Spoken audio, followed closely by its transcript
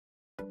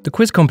The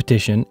quiz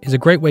competition is a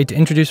great way to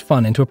introduce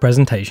fun into a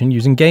presentation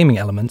using gaming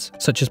elements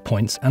such as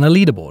points and a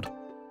leaderboard.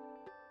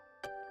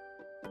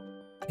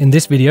 In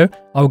this video,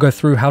 I will go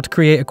through how to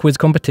create a quiz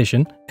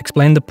competition,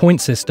 explain the point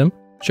system,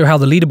 show how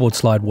the leaderboard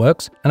slide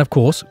works, and of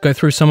course, go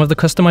through some of the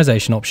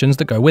customization options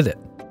that go with it.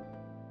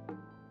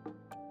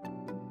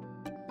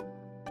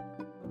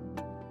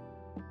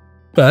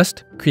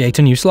 First, create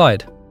a new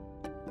slide.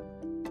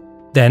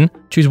 Then,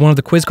 choose one of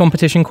the quiz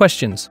competition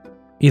questions,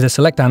 either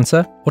select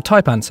answer or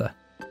type answer.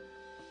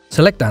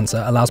 Select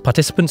answer allows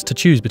participants to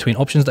choose between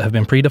options that have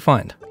been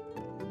predefined.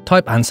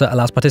 Type answer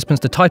allows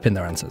participants to type in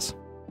their answers.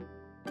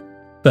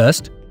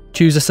 First,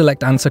 choose a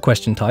select answer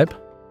question type.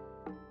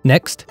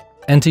 Next,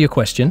 enter your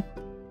question.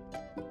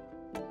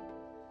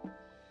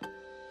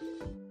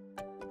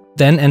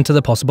 Then enter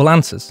the possible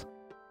answers.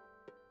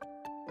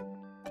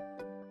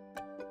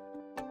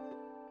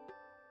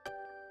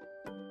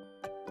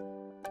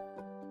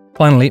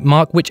 Finally,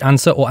 mark which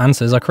answer or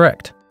answers are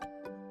correct.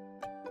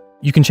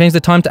 You can change the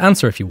time to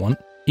answer if you want,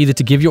 either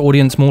to give your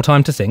audience more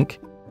time to think,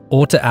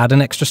 or to add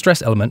an extra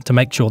stress element to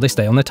make sure they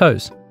stay on their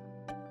toes.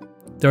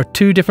 There are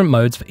two different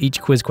modes for each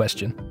quiz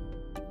question.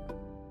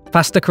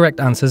 Faster correct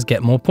answers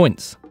get more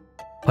points.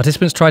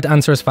 Participants try to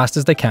answer as fast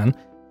as they can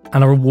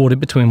and are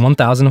awarded between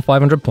 1,000 and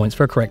 500 points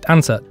for a correct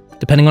answer,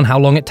 depending on how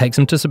long it takes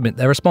them to submit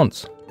their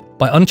response.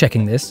 By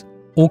unchecking this,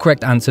 all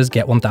correct answers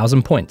get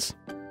 1,000 points.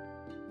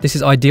 This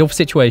is ideal for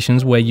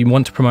situations where you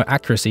want to promote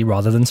accuracy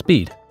rather than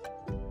speed.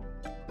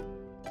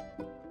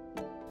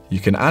 You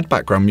can add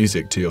background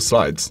music to your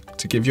slides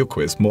to give your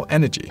quiz more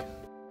energy.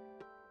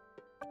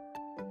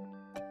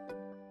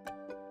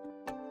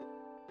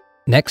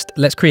 Next,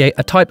 let's create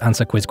a type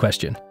answer quiz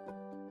question.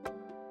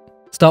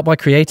 Start by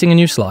creating a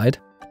new slide.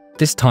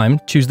 This time,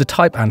 choose the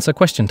type answer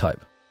question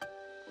type.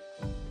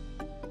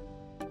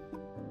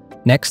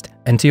 Next,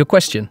 enter your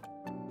question.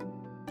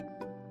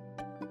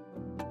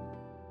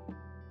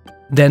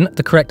 Then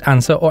the correct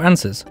answer or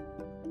answers,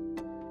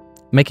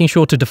 making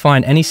sure to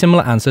define any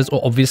similar answers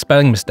or obvious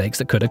spelling mistakes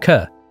that could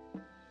occur.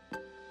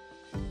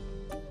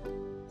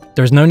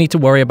 There is no need to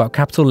worry about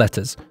capital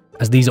letters,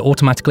 as these are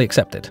automatically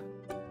accepted.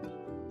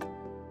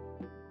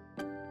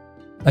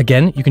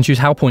 Again, you can choose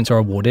how points are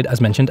awarded as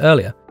mentioned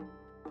earlier,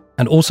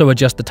 and also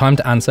adjust the time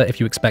to answer if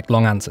you expect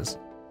long answers.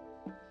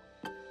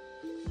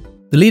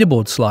 The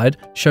leaderboard slide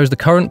shows the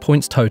current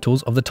points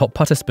totals of the top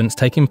participants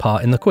taking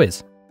part in the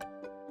quiz.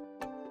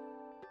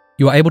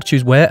 You are able to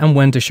choose where and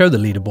when to show the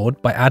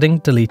leaderboard by adding,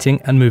 deleting,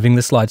 and moving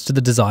the slides to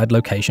the desired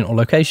location or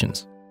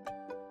locations.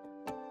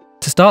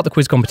 To start the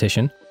quiz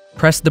competition,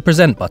 press the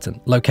Present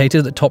button located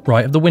at the top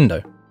right of the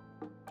window.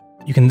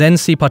 You can then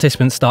see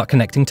participants start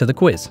connecting to the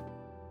quiz.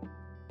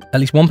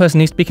 At least one person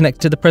needs to be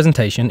connected to the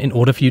presentation in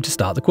order for you to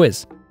start the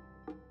quiz.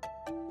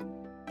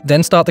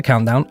 Then start the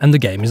countdown and the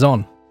game is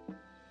on.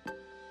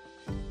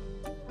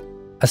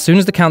 As soon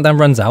as the countdown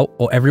runs out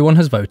or everyone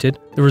has voted,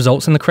 the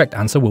results and the correct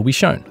answer will be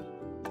shown.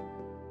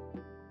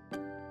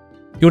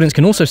 The audience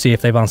can also see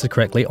if they've answered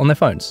correctly on their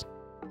phones.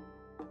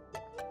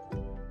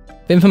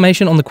 For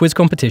information on the quiz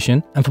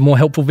competition and for more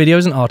helpful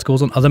videos and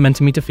articles on other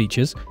Mentimeter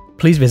features,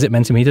 please visit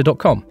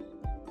Mentimeter.com.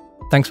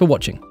 Thanks for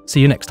watching.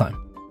 See you next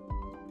time.